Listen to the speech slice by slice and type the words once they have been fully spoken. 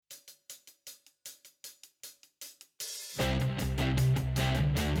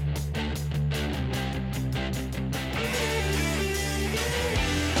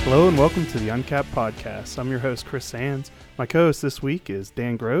Hello and welcome to the Uncapped Podcast. I'm your host, Chris Sands. My co-host this week is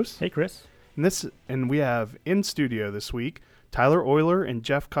Dan Gross. Hey, Chris. And we have in studio this week Tyler Euler and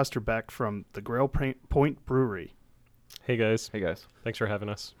Jeff Custerbeck from the Grail Point Brewery. Hey guys. Hey guys. Thanks for having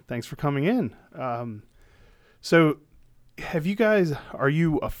us. Thanks for coming in. So are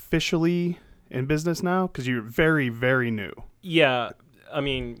you officially in business now? Because you're very, very new. Yeah, I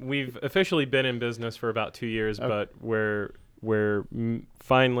mean, we've officially been in business for about 2 years, but we're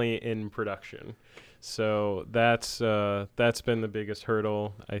finally in production. So that's been the biggest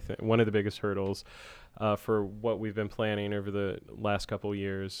hurdle, I think, one of the biggest hurdles for what we've been planning over the last couple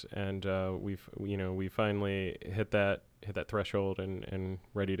years, and we finally hit that threshold and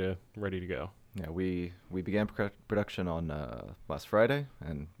ready to go. Yeah, we began production on last Friday,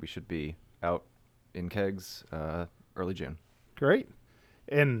 and we should be out in kegs early June. Great.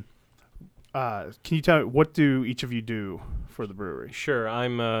 And can you tell me, what do each of you do for the brewery? Sure.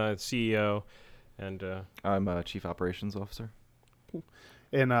 I'm CEO, and I'm a Chief Operations Officer.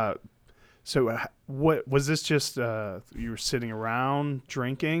 And so what was this? Just you were sitting around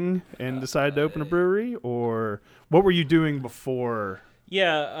drinking and decided to open a brewery, or what were you doing before?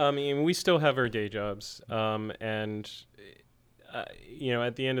 Yeah, I mean, we still have our day jobs, and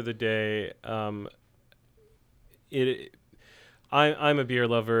at the end of the day, I'm a beer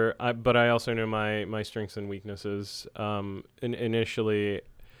lover, but I also know my strengths and weaknesses. Initially,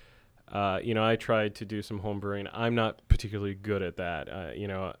 I tried to do some home brewing. I'm not particularly good at that,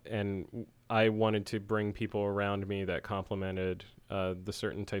 and I wanted to bring people around me that complemented the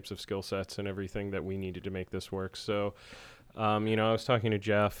certain types of skill sets and everything that we needed to make this work. So, I was talking to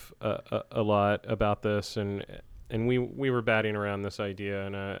Jeff a lot about this, and we were batting around this idea,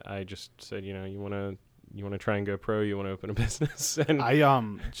 and I just said, you want to try and go pro? You want to open a business? And I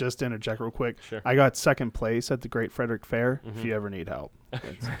just interject real quick. Sure. I got second place at the Great Frederick Fair. Mm-hmm. If you ever need help.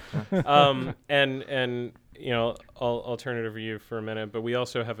 I'll turn it over to you for a minute. But we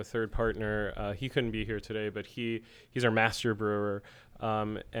also have a third partner. He couldn't be here today, but he's our master brewer,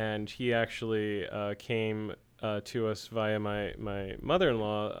 and he actually came to us via my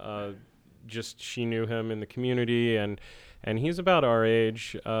mother-in-law. She knew him in the community, and he's about our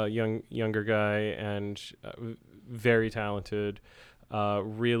age, younger guy, and very talented.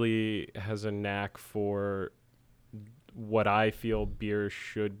 Really has a knack for what I feel beer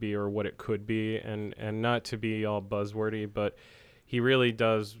should be or what it could be, and not to be all buzzwordy, but he really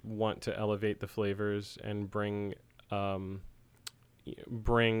does want to elevate the flavors and bring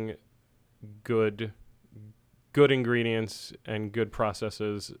good ingredients and good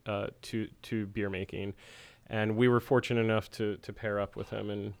processes to beer making. And we were fortunate enough to pair up with him.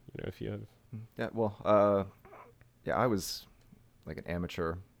 And, if you have... Yeah, well, I was like an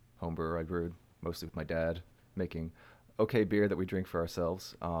amateur home brewer. I brewed mostly with my dad, making okay beer that we drink for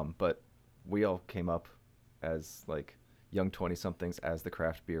ourselves. But we all came up as like young 20-somethings as the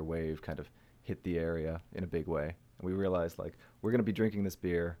craft beer wave kind of hit the area in a big way. And we realized, like, we're going to be drinking this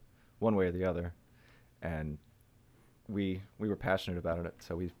beer one way or the other. And we were passionate about it.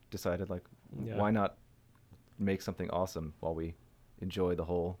 So we decided, like, why not make something awesome while we enjoy the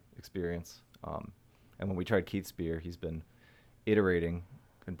whole experience. And when we tried Keith's beer, he's been iterating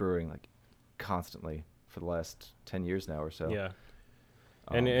and brewing like constantly for the last 10 years now or so. Yeah.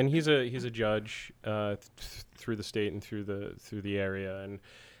 And he's a judge through the state and through the area,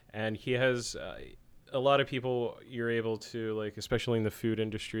 and he has a lot of people you're able to, like, especially in the food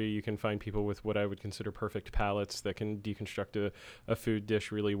industry, you can find people with what I would consider perfect palates that can deconstruct a food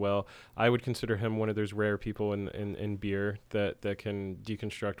dish really well. I would consider him one of those rare people in beer that can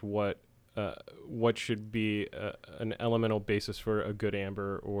deconstruct what should be an elemental basis for a good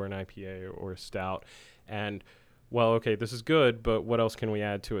amber or an IPA or a stout. And, well, okay, this is good, but what else can we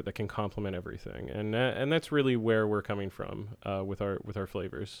add to it that can complement everything? And that's really where we're coming from with our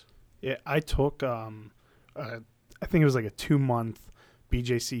flavors. Yeah, I took, I think it was like a 2-month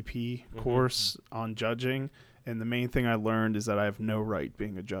BJCP course on judging, and the main thing I learned is that I have no right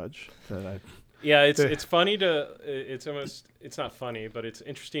being a judge. It's funny it's not funny, but it's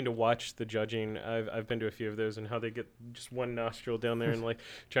interesting to watch the judging. I've been to a few of those, and how they get just one nostril down there and like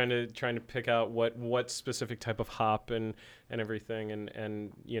trying to pick out what specific type of hop and everything,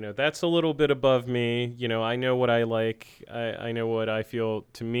 and that's a little bit above me. I know what I like. I know what I feel,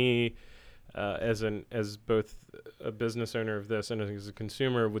 to me, as both a business owner of this and as a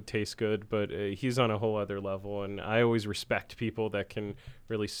consumer, would taste good, but he's on a whole other level, and I always respect people that can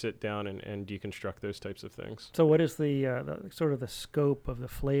really sit down and deconstruct those types of things. So what is the sort of the scope of the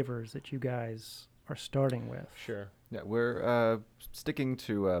flavors that you guys are starting with? Sure. Yeah, we're sticking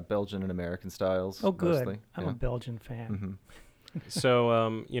to Belgian and American styles. Oh, good. Mostly. I'm a Belgian fan.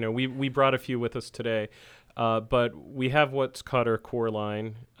 So we brought a few with us today, but we have what's called our core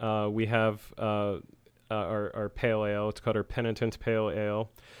line. We have our pale ale. It's called our Penitent Pale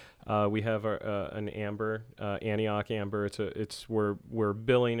Ale. We have an amber, Antioch Amber. We're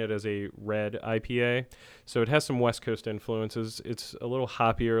billing it as a red IPA, so it has some West Coast influences. It's a little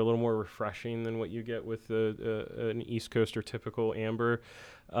hoppier, a little more refreshing than what you get with an East Coast or typical amber.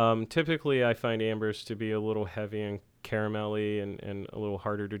 Typically, I find ambers to be a little heavy and caramelly and a little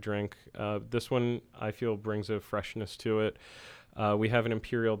harder to drink. This one I feel brings a freshness to it. We have an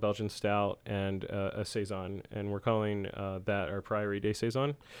Imperial Belgian Stout and a Saison, and we're calling that our Priory des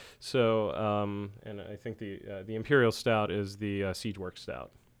Saisons. So, and I think the Imperial Stout is the Siegeworks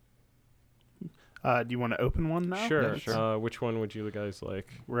Stout. Do you want to open one now? Sure. Yeah, sure. Which one would you guys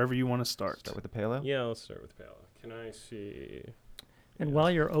like? Wherever you want to start. Start with the pale ale. Yeah, let's start with Pale. Can I see? And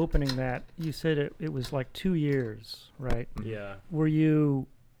while you're opening that, you said it was like 2 years, right? Yeah. Were you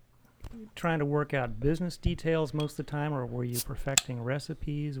trying to work out business details most of the time, or were you perfecting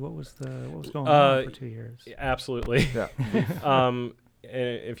recipes? What was going on for 2 years? Absolutely. Yeah.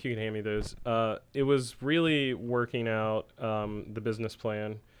 If you can hand me those. It was really working out the business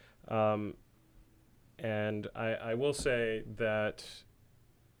plan. And I will say that,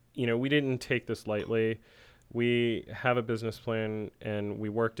 we didn't take this lightly. We have a business plan, and we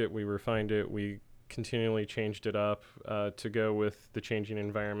worked it, we refined it, we continually changed it up to go with the changing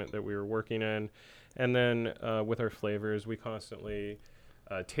environment that we were working in. And then with our flavors, we constantly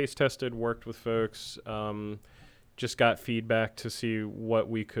taste tested, worked with folks, just got feedback to see what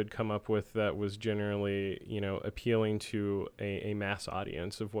we could come up with that was generally, appealing to a mass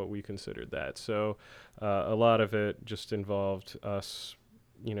audience of what we considered that. So a lot of it just involved us,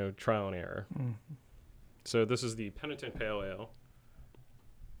 trial and error. Mm. So this is the Penitent Pale Ale.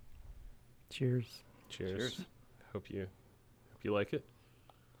 Cheers. Cheers. Hope you like it.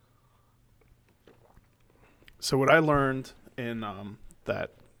 So what I learned in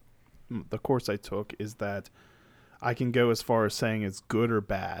the course I took is that I can go as far as saying it's good or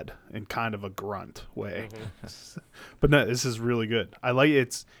bad in kind of a grunt way. Mm-hmm. But no, this is really good. I like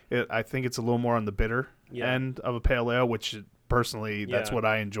I think it's a little more on the bitter end of a pale ale, which personally that's what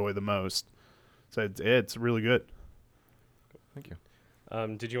I enjoy the most. So it's really good. Thank you.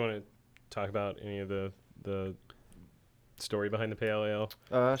 Did you want to talk about any of the story behind the pale ale?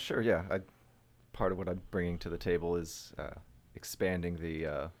 Sure. Yeah. Part of what I'm bringing to the table is expanding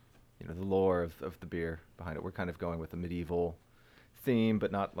the the lore of the beer behind it. We're kind of going with a medieval theme,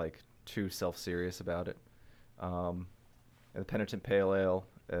 but not like too self-serious about it. And the Penitent Pale Ale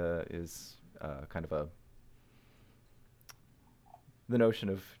is kind of the notion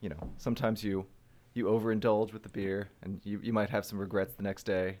of sometimes you overindulge with the beer and you might have some regrets the next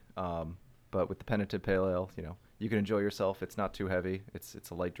day. But with the Penitent Pale Ale, you can enjoy yourself. It's not too heavy. It's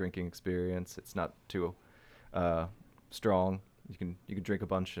a light drinking experience. It's not too strong. You can drink a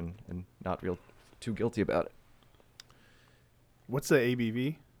bunch and not feel too guilty about it. What's the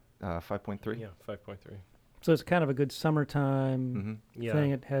ABV? 5.3. Yeah, 5.3. So it's kind of a good summertime Yeah.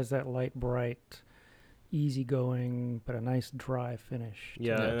 thing. It has that light, bright, easygoing, but a nice dry finish. to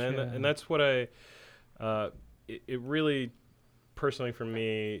Yeah, it. and that's what it really, personally for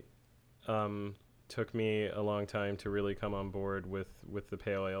me, took me a long time to really come on board with the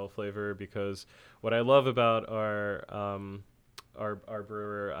pale ale flavor, because what I love about our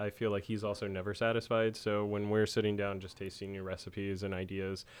brewer, I feel like he's also never satisfied. So when we're sitting down just tasting new recipes and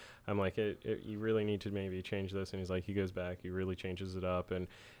ideas, I'm like, you really need to maybe change this. And he's like, he goes back, he really changes it up. And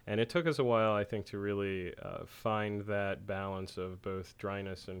it took us a while, I think, to really find that balance of both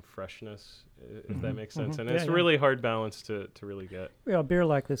dryness and freshness, if that makes sense. And it's a really hard balance to really get. Well, a beer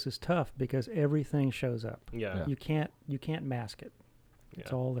like this is tough because everything shows up. Yeah. You can't mask it.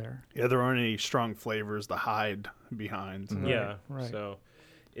 It's all there. Yeah, there aren't any strong flavors to hide behind. Mhm. Yeah. Right. So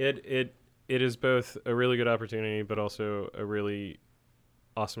it is both a really good opportunity, but also a really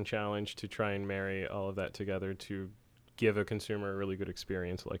awesome challenge to try and marry all of that together to give a consumer a really good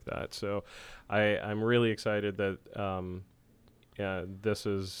experience like that. So I'm really excited that this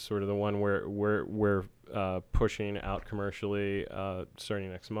is sort of the one where we're pushing out commercially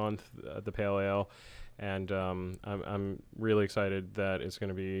starting next month, the Pale Ale. And I'm really excited that it's going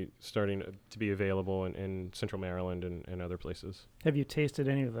to be starting to be available in Central Maryland and other places. Have you tasted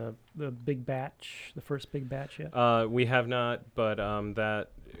any of the big batch, the first big batch yet? We have not, but that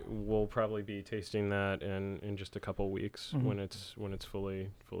we'll probably be tasting that in just a couple weeks when it's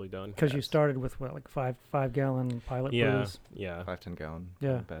fully done. Because you started with what, like 5 gallon pilot brews? Yeah. 5 10-gallon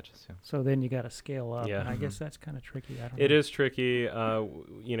batches. Yeah. So then you got to scale up. Yeah. And I guess that's kind of tricky. I don't know. It is tricky,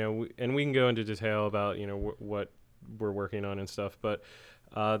 and we can go into detail about what we're working on and stuff. But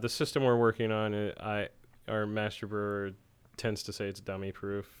the system we're working on, our master brewer tends to say it's dummy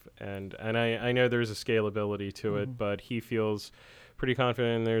proof, and I know there's a scalability to it, but he feels pretty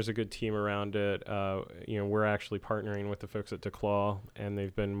confident there's a good team around it. We're actually partnering with the folks at DeClaw, and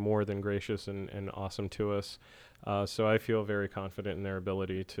they've been more than gracious and awesome to us. So I feel very confident in their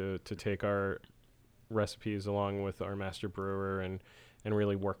ability to take our recipes along with our master brewer and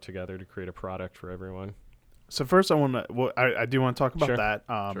really work together to create a product for everyone. So first, I do want to talk about Sure. that,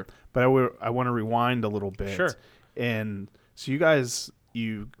 Sure. but I want to rewind a little bit. Sure. And so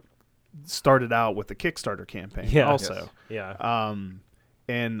you started out with the Kickstarter campaign, Yeah. also. Yes. Yeah.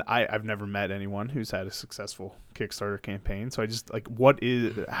 And I've never met anyone who's had a successful Kickstarter campaign. So I just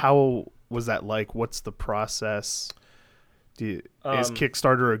how was that like? What's the process? Is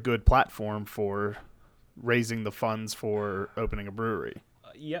Kickstarter a good platform for raising the funds for opening a brewery?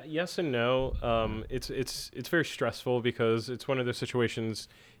 Yes and no. It's very stressful because it's one of those situations.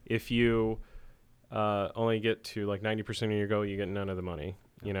 If you only get to like 90% of your goal, you get none of the money.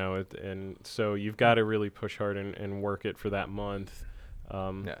 And so you've got to really push hard and work it for that month.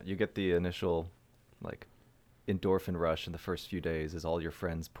 You get the initial like endorphin rush in the first few days as all your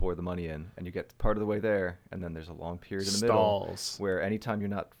friends pour the money in, and you get part of the way there, and then there's a long period in the middle where anytime you're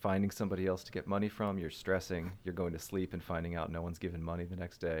not finding somebody else to get money from, you're stressing, you're going to sleep and finding out no one's given money the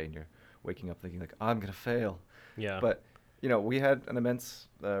next day, and you're waking up thinking like, I'm gonna fail. Yeah. But we had an immense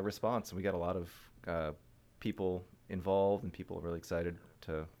response, and we got a lot of people involved and people really excited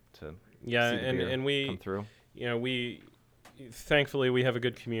to see the beer we come through. We thankfully we have a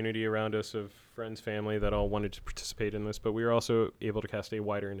good community around us of friends, family that all wanted to participate in this, but we were also able to cast a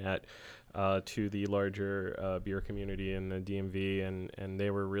wider net to the larger beer community in the DMV, and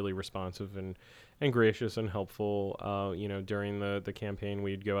they were really responsive and gracious and helpful. During the campaign,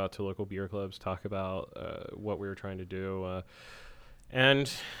 we'd go out to local beer clubs, talk about what we were trying to do,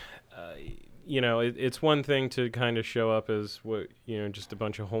 it's one thing to kind of show up as just a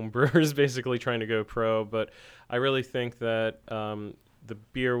bunch of home brewers basically trying to go pro, but I really think that the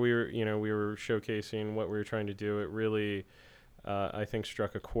beer we were showcasing, what we were trying to do, it really I think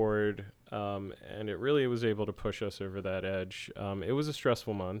struck a chord, and it really was able to push us over that edge. It was a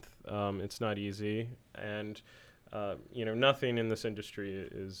stressful month. It's not easy, and nothing in this industry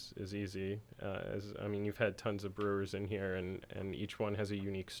is easy. You've had tons of brewers in here, and each one has a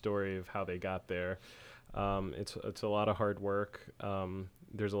unique story of how they got there. It's a lot of hard work.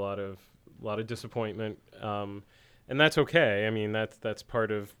 There's a lot of disappointment, and that's okay. That's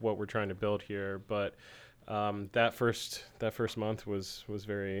part of what we're trying to build here. But that first month was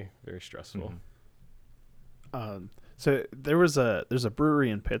very, very stressful. Mm-hmm. So there's a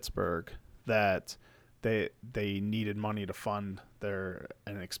brewery in Pittsburgh that they needed money to fund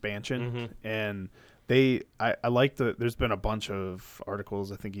an expansion, Mm-hmm. and I like there's been a bunch of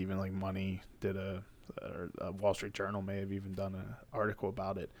articles. I think even like Money did a Wall Street Journal may have even done an article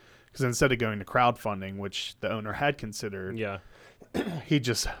about it, because instead of going to crowdfunding, which the owner had considered, he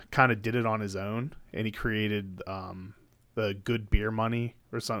just kind of did it on his own, and he created the Good Beer Money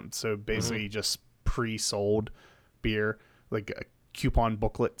or something. So basically, just pre-sold beer, like coupon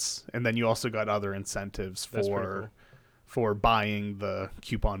booklets, and then you also got other incentives for buying the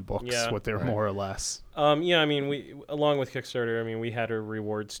coupon books, what they were more or less. We along with Kickstarter, we had a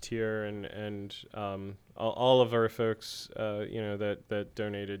rewards tier, and all of our folks, that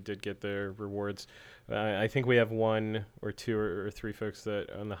donated did get their rewards. I think we have one or two or three folks that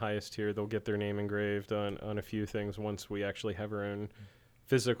on the highest tier, they'll get their name engraved on a few things once we actually have our own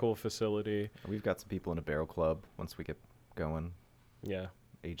physical facility. We've got some people in a barrel club once we get going. Yeah.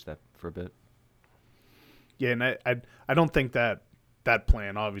 Age that for a bit. Yeah, and I don't think that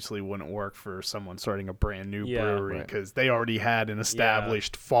plan obviously wouldn't work for someone starting a brand new brewery, because they already had an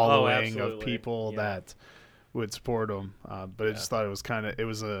established following of people that would support them. But I just thought it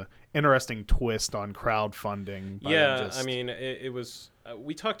was a interesting twist on crowdfunding. It was.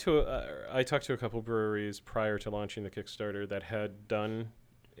 I talked to a couple breweries prior to launching the Kickstarter that had done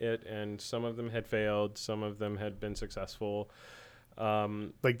it, and some of them had failed, some of them had been successful.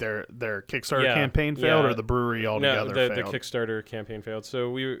 Like their Kickstarter campaign failed, or the brewery altogether failed? The Kickstarter campaign failed.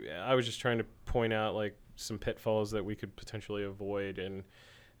 So I was just trying to point out like some pitfalls that we could potentially avoid, and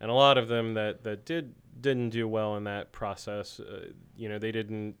a lot of them that didn't do well in that process. They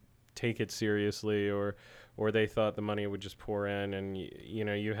didn't take it seriously, or they thought the money would just pour in, and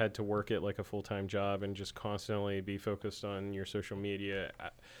you had to work it like a full-time job and just constantly be focused on your social media,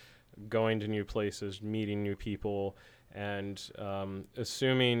 going to new places, meeting new people. And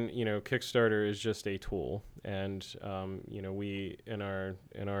assuming, Kickstarter is just a tool, and we in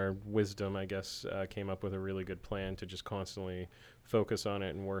our wisdom, I guess, came up with a really good plan to just constantly focus on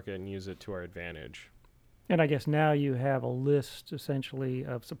it and work it and use it to our advantage. And I guess now you have a list essentially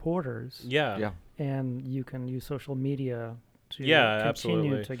of supporters. Yeah. And you can use social media to continue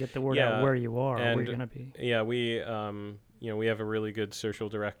absolutely. to get the word out where you are, and where you're going to be. Yeah, we we have a really good social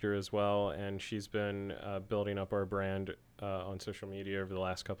director as well, and she's been building up our brand on social media over the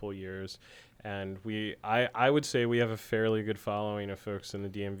last couple of years. And I would say we have a fairly good following of folks in the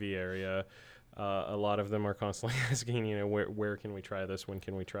DMV area. A lot of them are constantly asking, where can we try this? When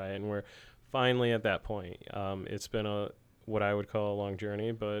can we try it? And we're finally at that point. It's been what I would call a long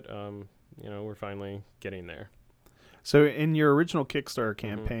journey, but we're finally getting there. So in your original Kickstarter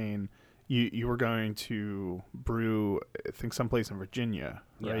campaign, you were going to brew, I think, someplace in Virginia,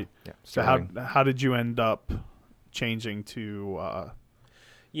 right? Yeah. So how did you end up changing to?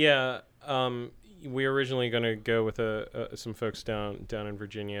 We were originally going to go with some folks down in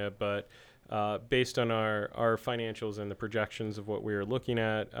Virginia, but based on our financials and the projections of what we were looking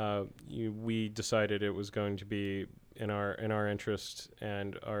at, we decided it was going to be in our interest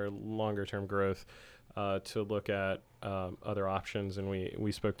and our longer term growth to look at other options. And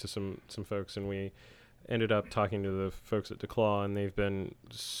we spoke to some folks, and we ended up talking to the folks at DeClaw, and they've been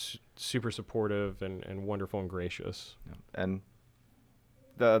super supportive and wonderful and gracious. Yeah. And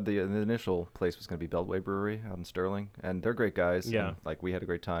the initial place was going to be Beltway Brewery out in Sterling, and they're great guys. Yeah. And, we had a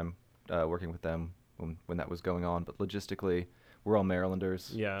great time working with them when that was going on. But logistically, we're all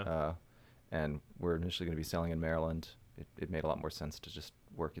Marylanders. Yeah. And we're initially going to be selling in Maryland. It made a lot more sense to just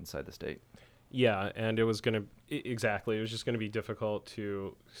work inside the state. Yeah, and it was going to exactly. It was just going to be difficult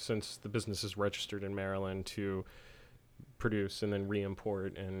since the business is registered in Maryland, to produce and then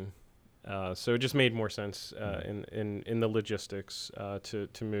re-import, and so it just made more sense in the logistics to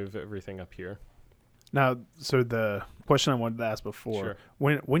move everything up here. Now, so the question I wanted to ask before, Sure.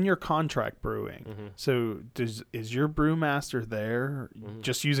 when you're contract brewing, so is your brewmaster there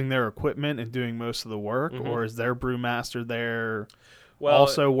just using their equipment and doing most of the work, or is their brewmaster there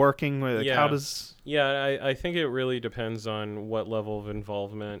also working with? How does? Yeah, I think it really depends on what level of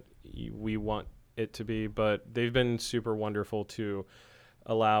involvement we want it to be, but they've been super wonderful to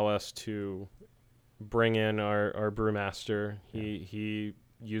allow us to bring in our brewmaster. He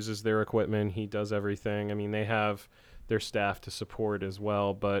uses their equipment. He does everything. I mean, they have their staff to support as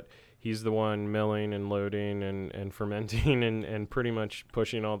well, but he's the one milling and loading and fermenting and pretty much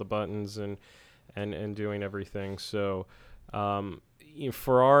pushing all the buttons and doing everything. So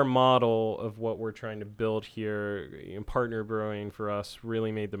for our model of what we're trying to build here, partner brewing for us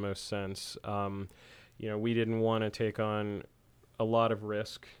really made the most sense. We didn't want to take on a lot of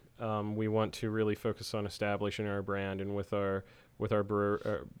risk. We want to really focus on establishing our brand and with our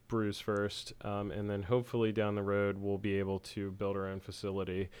brews first, and then hopefully down the road we'll be able to build our own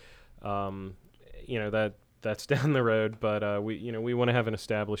facility. That's down the road, but we want to have an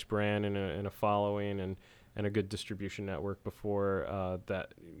established brand and a following and a good distribution network before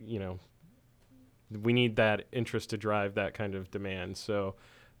that. We need that interest to drive that kind of demand. So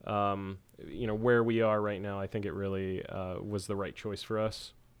where we are right now, I think it really was the right choice for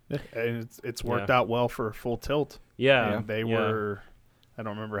us. And it's worked out well for Full Tilt. Yeah. And they were, I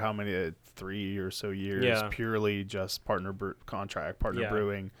don't remember how many, 3 or so years, purely just contract partner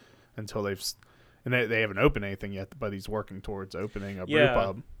brewing until they haven't opened anything yet, but he's working towards opening a brew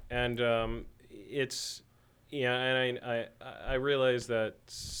pub. And it's, and I realize that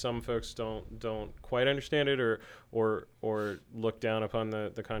some folks don't quite understand it or look down upon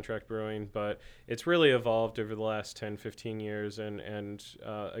the contract brewing, but it's really evolved over the last 10, 15 years. And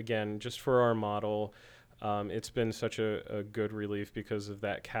again, just for our model, it's been such a good relief because of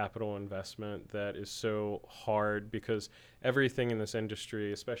that capital investment that is so hard, because everything in this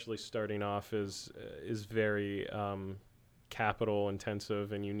industry, especially starting off, is very capital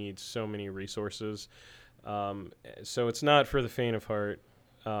intensive, and you need so many resources. So it's not for the faint of heart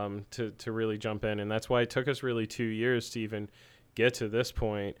to really jump in, and that's why it took us really 2 years to even get to this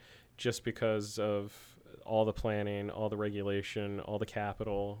point, just because of all the planning, all the regulation, all the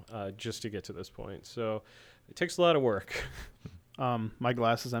capital, just to get to this point. So it takes a lot of work. My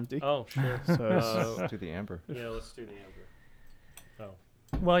glass is empty. Oh, sure. So let's do the amber. Yeah, let's do the amber. Oh.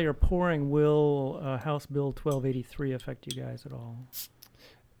 While you're pouring, will House Bill 1283 affect you guys at all?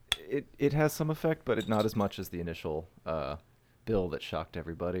 It has some effect, but not as much as the initial bill that shocked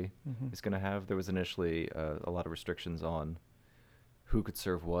everybody is going to have. There was initially a lot of restrictions on who could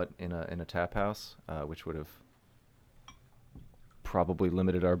serve what in a tap house, which would have probably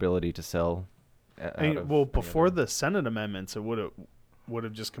limited our ability to sell well, before the Senate amendments, it would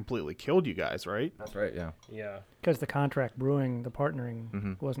have just completely killed you guys, right? That's right. Yeah. Yeah. Because the contract brewing, the partnering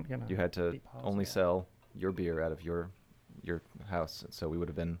Mhm. wasn't going to. You had to only sell your beer out of your house, so we would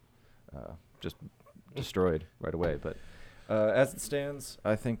have been just destroyed right away. But as it stands,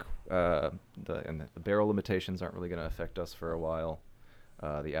 I think the barrel limitations aren't really going to affect us for a while.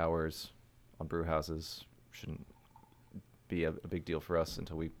 The hours on brew houses shouldn't be a big deal for us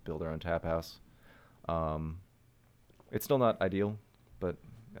until we build our own tap house. It's still not ideal, but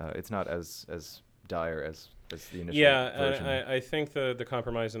it's not as dire as the initial version. I think the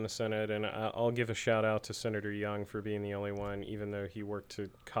compromise in the Senate, and I'll give a shout out to Senator Young for being the only one, even though he worked to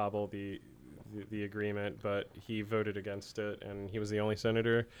cobble the agreement, but he voted against it, and he was the only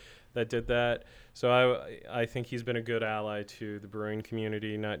senator that did that. So I think he's been a good ally to the brewing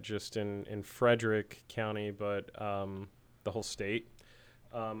community, not just in Frederick County, but the whole state.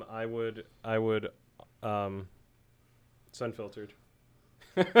 I would sun filtered.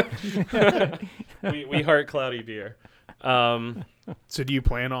 we heart cloudy beer. So do you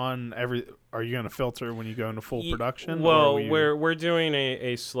plan on are you going to filter when you go into full production? Well, we're doing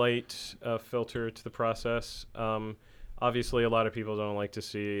a slight filter to the process. Obviously, a lot of people don't like to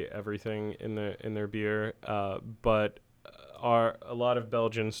see everything in their beer, but a lot of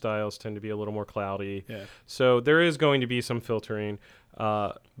Belgian styles tend to be a little more cloudy. Yeah. So there is going to be some filtering,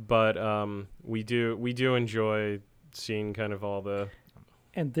 but we do enjoy seeing kind of all the.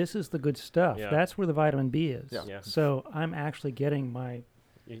 And this is the good stuff. Yeah. That's where the vitamin B is. Yeah. So I'm actually getting my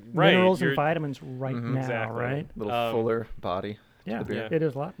Right, minerals and vitamins right now, exactly. right? Little fuller body. Yeah, the beer. it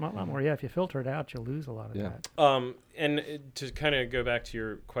is a lot more. Yeah, if you filter it out, you lose a lot of that. And to kind of go back to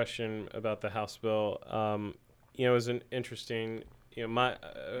your question about the House bill, it was an interesting. A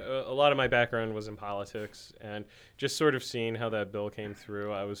lot of my background was in politics, and just sort of seeing how that bill came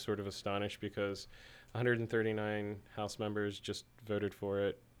through, I was sort of astonished because 139 House members just voted for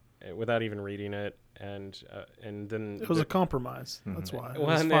it without even reading it, and then it was a compromise. That's why. It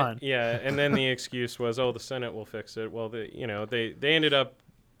was and fine. and then the excuse was, "Oh, the Senate will fix it." Well, they ended up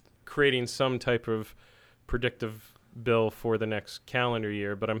creating some type of predictive bill for the next calendar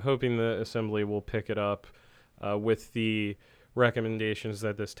year, but I'm hoping the Assembly will pick it up with the recommendations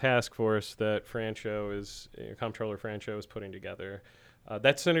that this task force that Comptroller Francho is putting together.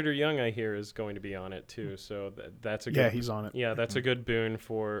 That Senator Young, I hear, is going to be on it too. So that's a good. Yeah, he's on it. Yeah, that's a good boon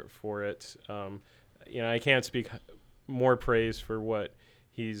for it. I can't speak more praise for what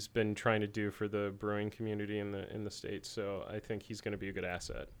he's been trying to do for the brewing community in the States. So I think he's going to be a good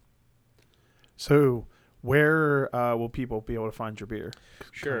asset. So where will people be able to find your beer?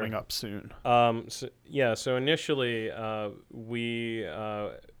 Sure. Coming up soon. So initially we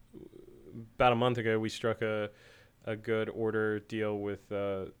about a month ago we struck a good order deal with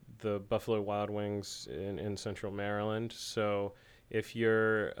the Buffalo Wild Wings in Central Maryland. So if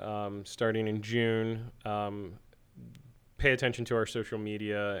you're starting in June, pay attention to our social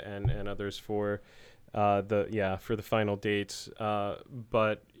media and others for the final dates.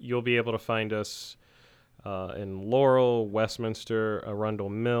 But you'll be able to find us in Laurel, Westminster, Arundel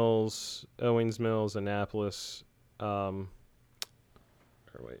Mills, Owings Mills, Annapolis.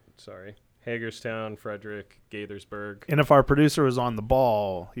 Hagerstown, Frederick, Gaithersburg. And if our producer was on the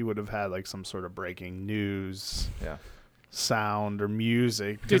ball, he would have had like some sort of breaking news sound or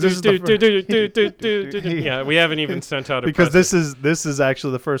music. Yeah, we haven't even sent out a because this is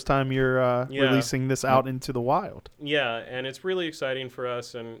actually the first time you're releasing this out into the wild. Yeah, and it's really exciting for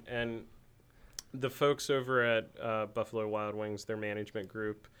us and the folks over at Buffalo Wild Wings, their management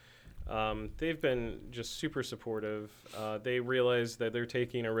group. They've been just super supportive. They realize that they're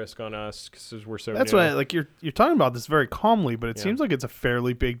taking a risk on us because we're so. That's new. why, like you're talking about this very calmly, but it seems like it's a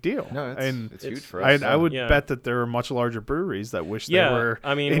fairly big deal. No, it's huge for us. I would bet that there are much larger breweries that wish they were.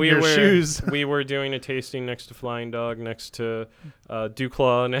 I mean, in your shoes. We were doing a tasting next to Flying Dog, next to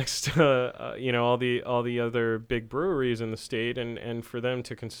Duclaw, next to all the other big breweries in the state, and for them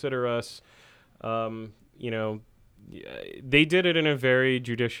to consider us, they did it in a very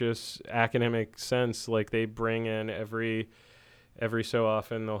judicious academic sense. Like they bring in every so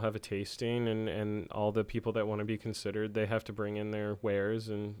often they'll have a tasting and all the people that want to be considered, they have to bring in their wares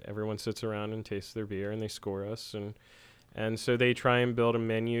and everyone sits around and tastes their beer and they score us. And so they try and build a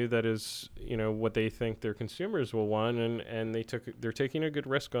menu that is, what they think their consumers will want. And they're taking a good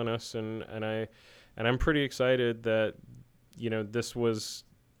risk on us. And I'm pretty excited that, this was,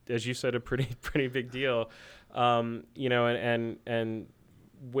 as you said, a pretty big deal. And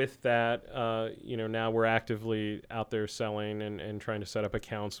with that, now we're actively out there selling and trying to set up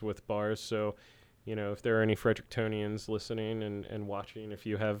accounts with bars. So if there are any Frederictonians listening and watching, if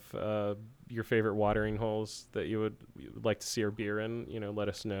you have your favorite watering holes that you would like to see our beer in, let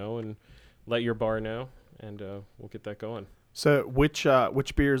us know and let your bar know, and we'll get that going. So which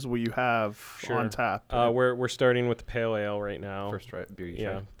beers will you have on tap? We're starting with the pale ale right now. First beer you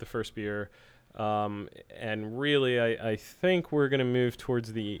try. The first beer. And really, I think we're going to move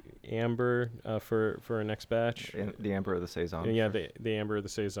towards the amber for our next batch. The amber or the saison. Yeah, the amber or the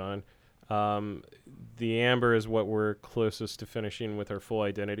saison. The amber is what we're closest to finishing with our full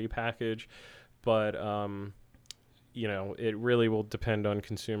identity package, but it really will depend on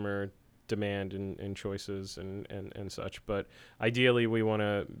consumer demand and choices and such. But ideally, we want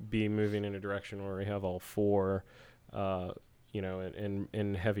to be moving in a direction where we have all four,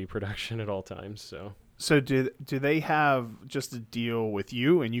 in heavy production at all times. So do they have just a deal with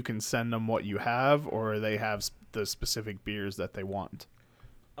you and you can send them what you have, or they have the specific beers that they want?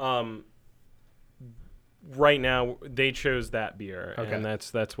 Right now, they chose that beer, okay. and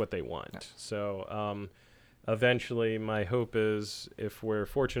that's what they want. Yeah. So eventually, my hope is if we're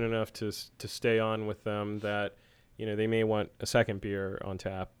fortunate enough to stay on with them, that they may want a second beer on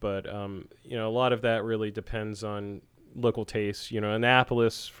tap. But a lot of that really depends on local tastes.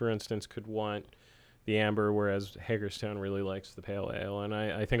 Annapolis, for instance, could want the amber, whereas Hagerstown really likes the pale ale. And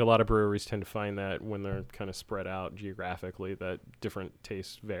I think a lot of breweries tend to find that when they're kind of spread out geographically, that different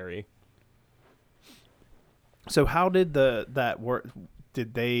tastes vary. So how did that work?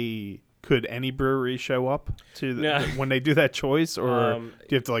 Could any brewery show up to when they do that choice, or do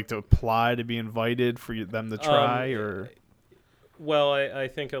you have to apply to be invited for them to try? Or well, I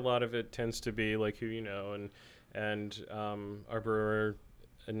think a lot of it tends to be like who you know, and our brewer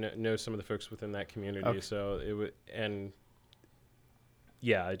knows some of the folks within that community. Okay. So it would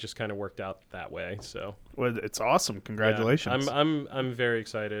it just kind of worked out that way. So well, it's awesome. Congratulations. Yeah, I'm very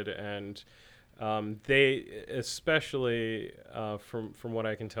excited, and they, especially from what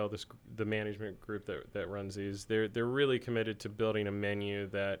I can tell, the management group that runs these, they're really committed to building a menu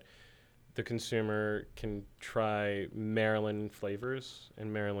that the consumer can try Maryland flavors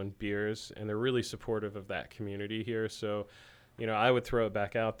and Maryland beers, and they're really supportive of that community here. So, I would throw it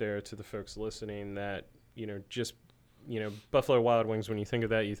back out there to the folks listening that, Buffalo Wild Wings, when you think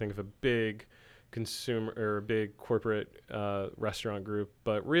of that, you think of a big consumer or a big corporate restaurant group,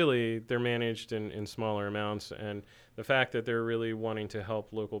 but really they're managed in smaller amounts, and the fact that they're really wanting to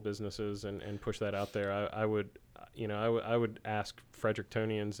help local businesses and push that out there, I would ask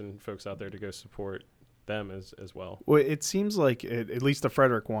Frederictonians and folks out there to go support them as well. Well, it seems like at least the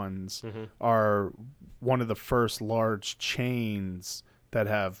Frederick ones are one of the first large chains that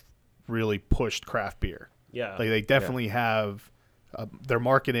have really pushed craft beer. Yeah, they definitely have. Their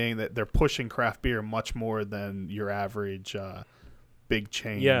marketing, that they're pushing craft beer much more than your average big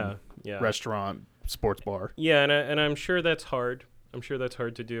chain restaurant, sports bar. Yeah, and I'm sure that's hard. I'm sure that's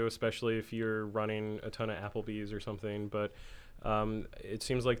hard to do, especially if you're running a ton of Applebee's or something. But it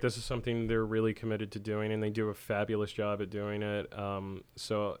seems like this is something they're really committed to doing, and they do a fabulous job at doing it.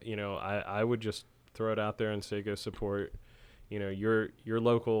 So I would just throw it out there and say go support your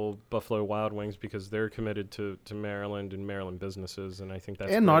local Buffalo Wild Wings, because they're committed to Maryland and Maryland businesses, and I think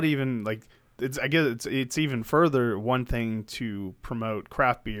that's and great. Not even I guess it's even further one thing to promote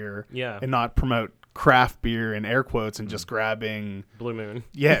craft beer, and not promote craft beer in air quotes and just grabbing Blue Moon,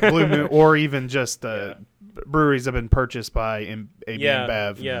 Blue Moon, or even just breweries have been purchased by AB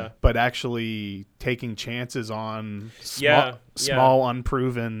InBev, but actually taking chances on small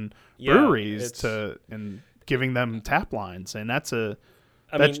unproven breweries and giving them tap lines, and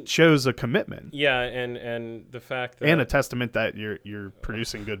that shows a commitment. Yeah, and the fact that, and a testament that you're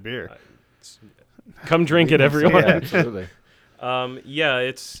producing good beer. Come drink it, everyone. Yeah, absolutely.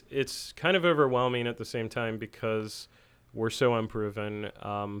 It's kind of overwhelming at the same time because we're so unproven.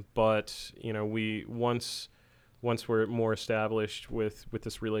 But we once we're more established with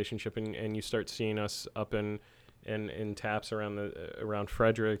this relationship, and you start seeing us up in taps around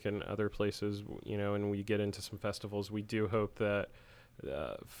Frederick and other places, and we get into some festivals, we do hope that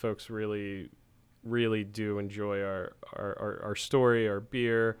folks really do enjoy our story, our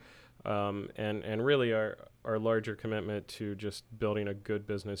beer, and really our larger commitment to just building a good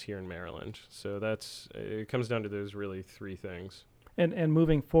business here in Maryland. So it comes down to those really three things. And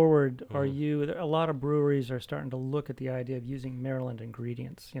moving forward, a lot of breweries are starting to look at the idea of using Maryland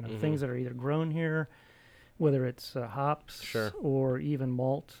ingredients, things that are either grown here, whether it's hops or even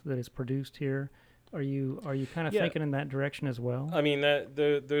malt that is produced here. Are you kind of thinking in that direction as well? I mean,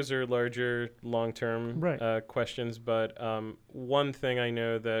 those are larger, long-term questions. But one thing I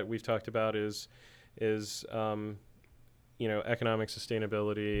know that we've talked about is economic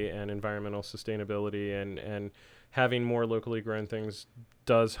sustainability and environmental sustainability, and having more locally grown things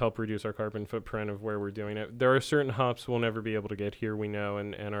does help reduce our carbon footprint of where we're doing it. There are certain hops we'll never be able to get here, we know,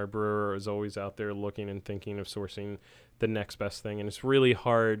 and our brewer is always out there looking and thinking of sourcing the next best thing. And it's really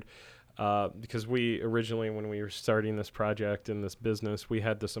hard because we originally, when we were starting this project and this business, we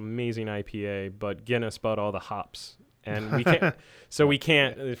had this amazing IPA, but Guinness bought all the hops. And we can't, we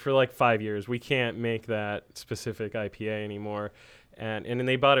can't, for like 5 years, we can't make that specific IPA anymore. And then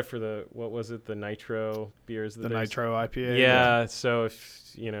they bought it for the Nitro beers. The Nitro IPA. Yeah. So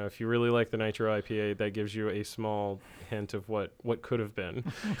if you really like the Nitro IPA, that gives you a small hint of what could have been,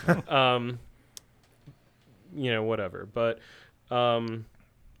 whatever. But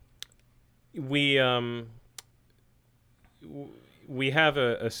we have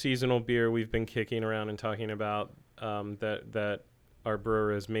a seasonal beer we've been kicking around and talking about that our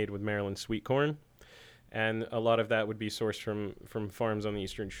brewer has made with Maryland sweet corn. And a lot of that would be sourced from farms on the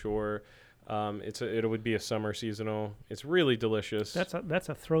Eastern Shore. It would be a summer seasonal. It's really delicious. That's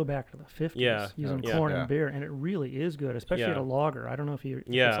a throwback to the 50s, using corn and beer, and it really is good, especially at a lager. I don't know if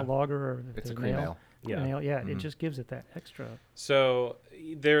it's a lager or if it's a cream ale. It just gives it that extra. So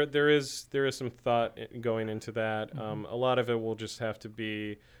there is some thought going into that. A lot of it will just have to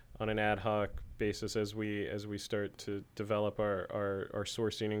be on an ad hoc basis as we start to develop our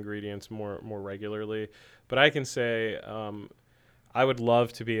sourcing ingredients more regularly. But I can say I would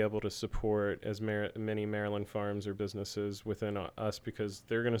love to be able to support as many Maryland farms or businesses within us, because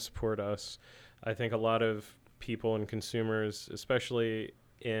they're going to support us. I think a lot of people and consumers, especially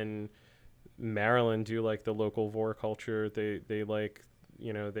in Maryland, do like the local vor culture. They like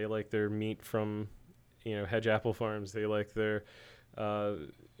their meat from Hedge Apple Farms. They like their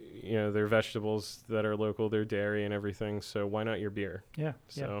their vegetables that are local, their dairy and everything. So why not your beer? Yeah.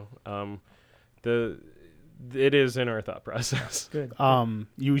 So it is in our thought process. Good.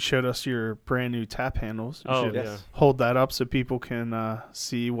 You showed us your brand new tap handles. You should yes. hold that up so people can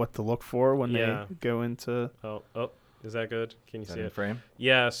see what to look for when they go into. Oh, is that good? Can you see it? Frame?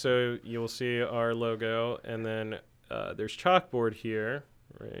 Yeah. So you'll see our logo, and then there's chalkboard here,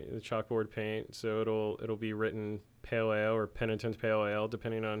 right? The chalkboard paint. So it'll be written pale ale or penitent pale ale,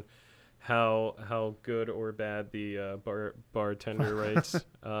 depending on how good or bad the bartender writes.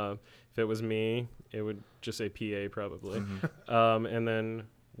 If it was me, it would just say PA probably. Mm-hmm. And then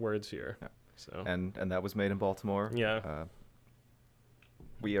words here. Yeah. So and that was made in Baltimore. Yeah.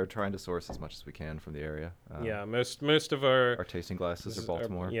 We are trying to source as much as we can from the area. Most of our tasting glasses are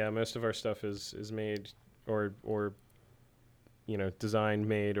Baltimore. Most of our stuff is made or designed,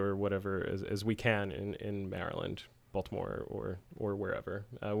 made, or whatever as we can in Maryland, Baltimore, or wherever.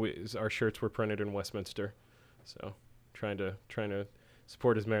 Our shirts were printed in Westminster, so trying to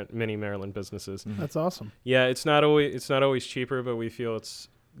support as many Maryland businesses. Mm-hmm. That's awesome. Yeah, it's not always cheaper, but we feel it's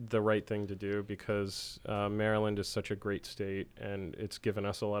the right thing to do because Maryland is such a great state and it's given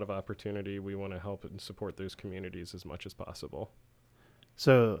us a lot of opportunity. We want to help and support those communities as much as possible.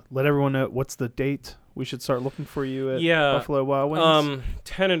 So let everyone know, what's the date we should start looking for you at Buffalo Wild Wings?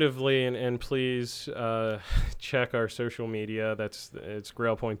 Tentatively, and please check our social media. It's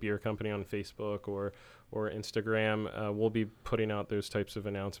Grail Point Beer Company on Facebook or Instagram. We'll be putting out those types of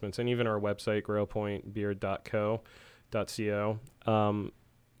announcements, and even our website, grailpointbeer.co.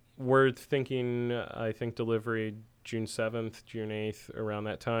 We're thinking, I think, delivery June 7th, June 8th, around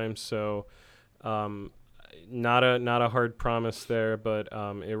that time. So not a hard promise there, but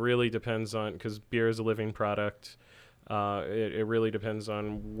it really depends on, because beer is a living product. It really depends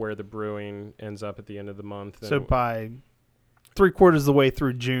on where the brewing ends up at the end of the month. So by 3/4 of the way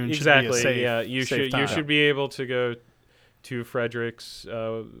through June, exactly. Should be a You should be able to go to Frederick's,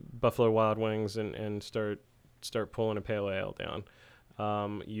 Buffalo Wild Wings, and start pulling a pale ale down.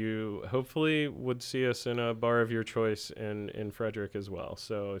 You hopefully would see us in a bar of your choice in Frederick as well.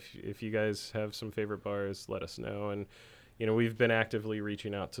 So if you guys have some favorite bars, let us know. And we've been actively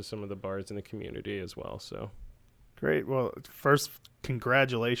reaching out to some of the bars in the community as well. So great. Well, first,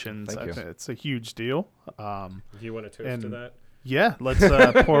 congratulations. Thank you. It's a huge deal. Do you want to toast to that? Yeah, let's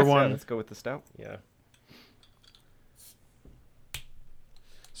pour one. Let's go with the stout. Yeah.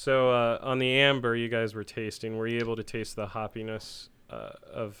 So on the amber you guys were tasting, were you able to taste the hoppiness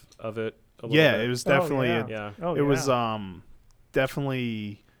of it a little bit? It was definitely it was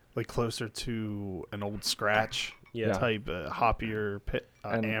definitely like closer to an old scratch type hoppier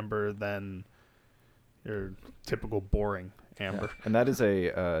amber than your typical boring amber. Yeah. And that is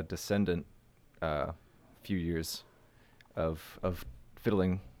a descendant few years of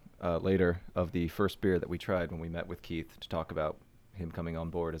fiddling later of the first beer that we tried when we met with Keith to talk about him coming on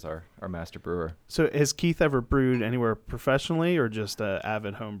board as our master brewer. So has Keith ever brewed anywhere professionally or just an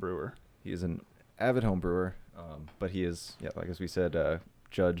avid home brewer? He is an avid home brewer, but he is, like as we said,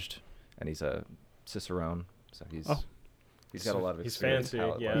 judged, and he's a Cicerone, so he's got a lot of experience. He's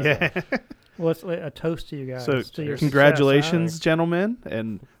fancy, yeah. Well, it's a toast to you guys. So to your congratulations, success, gentlemen,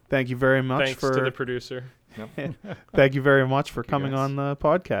 and thank you very much Thanks to the producer. Thank you very much for coming Congrats. on the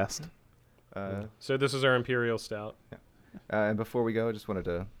podcast. So this is our Imperial Stout. And before we go, I just wanted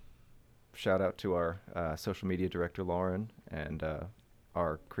to shout out to our social media director, Lauren, and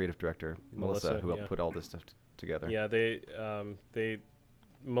our creative director, Melissa, who helped put all this stuff together. Yeah,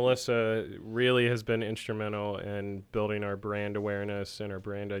 Melissa really has been instrumental in building our brand awareness and our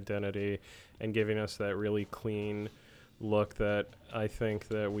brand identity and giving us that really clean look that I think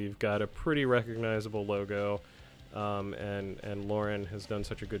that we've got a pretty recognizable logo. And Lauren has done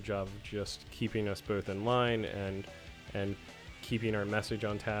such a good job of just keeping us both in line and keeping our message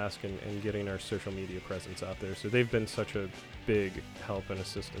on task and getting our social media presence out there. So they've been such a big help and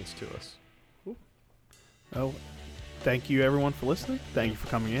assistance to us. Oh, thank you everyone for listening. Thank you for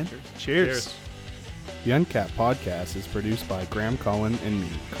coming in. Cheers. The Uncapped Podcast is produced by Graham Cullen and me,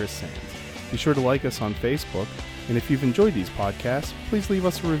 Chris Sands. Be sure to like us on Facebook, and if you've enjoyed these podcasts, please leave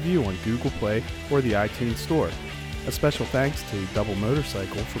us a review on Google Play or the iTunes Store. A special thanks to Double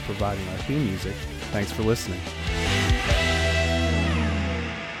Motorcycle for providing our theme music. Thanks for listening.